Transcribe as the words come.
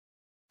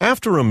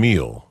After a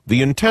meal,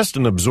 the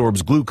intestine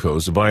absorbs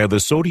glucose via the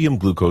sodium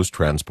glucose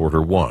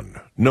transporter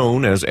 1,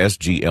 known as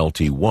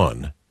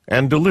SGLT1,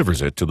 and delivers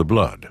it to the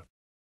blood.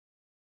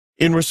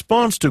 In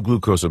response to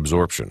glucose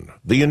absorption,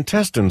 the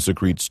intestine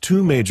secretes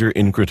two major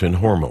incretin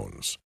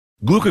hormones,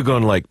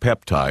 glucagon-like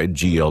peptide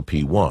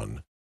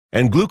GLP-1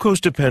 and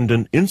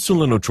glucose-dependent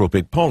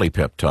insulinotropic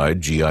polypeptide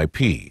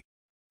GIP,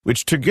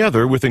 which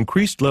together with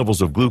increased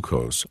levels of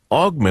glucose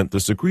augment the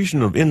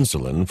secretion of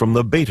insulin from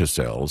the beta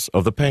cells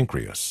of the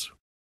pancreas.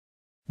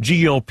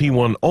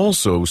 GLP-1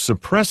 also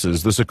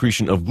suppresses the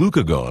secretion of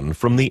glucagon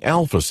from the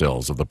alpha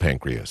cells of the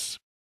pancreas.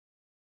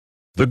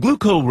 The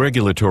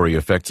glucoregulatory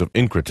effects of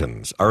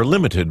incretins are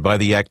limited by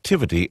the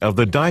activity of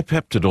the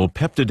dipeptidyl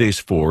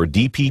peptidase 4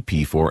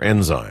 DPP4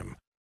 enzyme,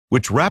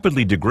 which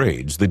rapidly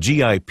degrades the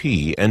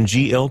GIP and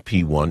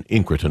GLP-1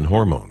 incretin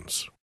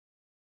hormones.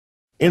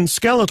 In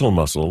skeletal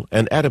muscle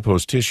and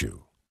adipose tissue,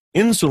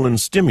 insulin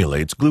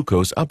stimulates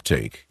glucose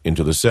uptake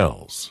into the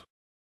cells.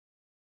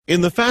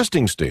 In the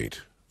fasting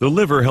state, the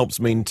liver helps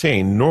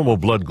maintain normal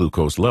blood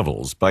glucose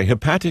levels by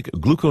hepatic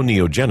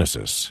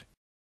gluconeogenesis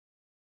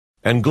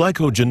and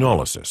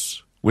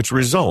glycogenolysis, which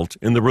result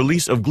in the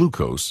release of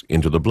glucose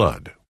into the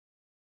blood.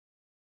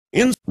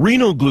 In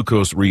renal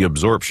glucose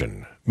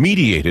reabsorption,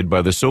 mediated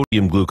by the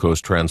sodium glucose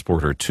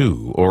transporter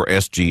 2, or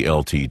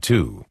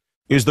SGLT2,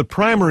 is the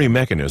primary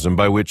mechanism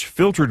by which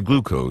filtered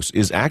glucose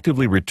is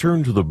actively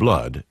returned to the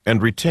blood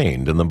and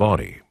retained in the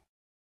body.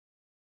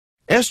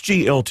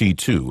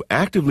 SGLT2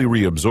 actively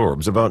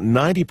reabsorbs about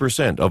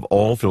 90% of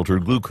all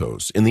filtered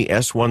glucose in the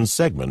S1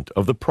 segment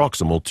of the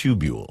proximal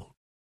tubule.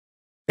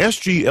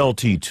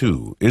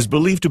 SGLT2 is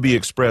believed to be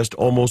expressed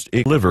almost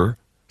in liver,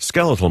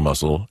 skeletal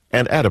muscle,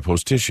 and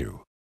adipose tissue.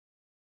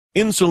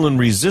 Insulin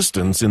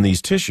resistance in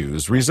these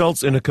tissues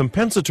results in a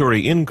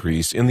compensatory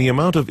increase in the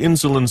amount of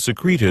insulin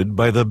secreted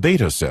by the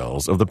beta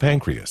cells of the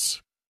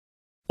pancreas.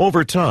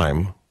 Over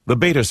time, the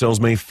beta cells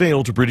may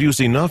fail to produce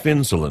enough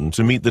insulin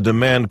to meet the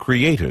demand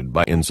created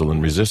by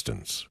insulin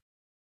resistance.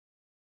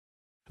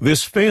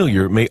 This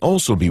failure may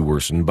also be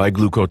worsened by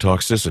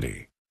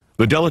glucotoxicity.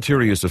 The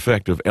deleterious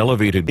effect of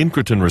elevated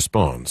incretin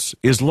response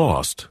is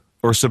lost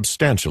or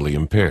substantially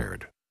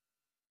impaired.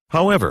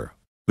 However,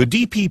 the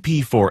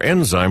DPP4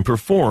 enzyme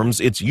performs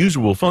its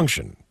usual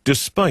function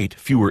despite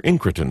fewer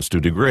incretins to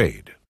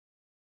degrade.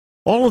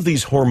 All of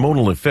these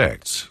hormonal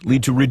effects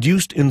lead to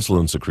reduced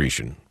insulin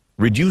secretion,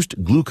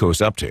 reduced glucose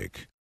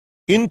uptake,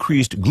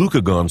 increased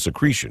glucagon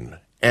secretion,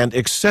 and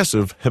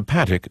excessive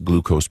hepatic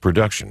glucose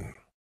production.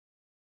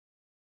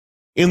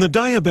 In the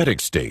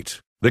diabetic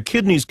state, the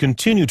kidneys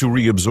continue to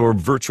reabsorb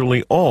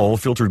virtually all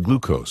filtered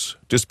glucose,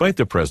 despite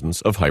the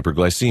presence of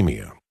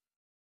hyperglycemia.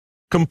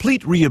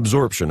 Complete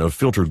reabsorption of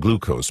filtered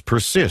glucose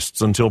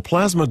persists until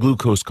plasma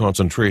glucose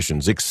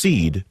concentrations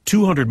exceed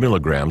 200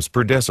 milligrams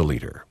per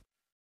deciliter,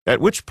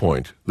 at which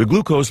point the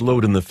glucose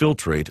load in the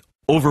filtrate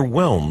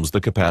overwhelms the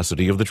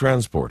capacity of the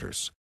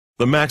transporters,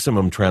 the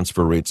maximum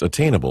transfer rates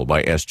attainable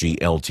by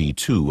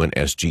SGLT2 and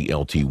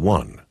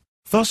SGLT1,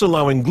 thus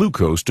allowing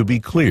glucose to be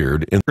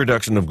cleared in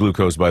production of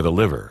glucose by the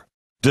liver,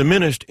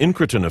 diminished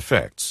incretin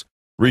effects,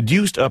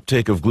 reduced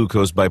uptake of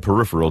glucose by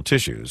peripheral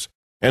tissues,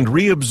 and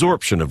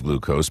reabsorption of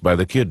glucose by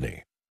the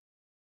kidney.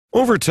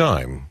 Over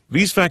time,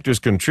 these factors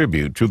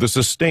contribute to the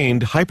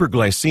sustained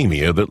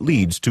hyperglycemia that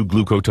leads to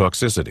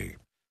glucotoxicity,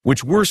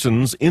 which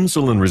worsens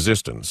insulin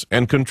resistance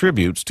and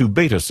contributes to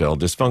beta cell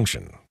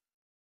dysfunction.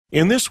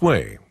 In this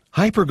way,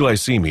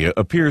 hyperglycemia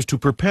appears to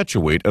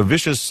perpetuate a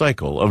vicious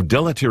cycle of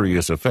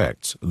deleterious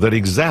effects that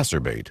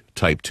exacerbate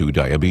type 2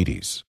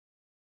 diabetes.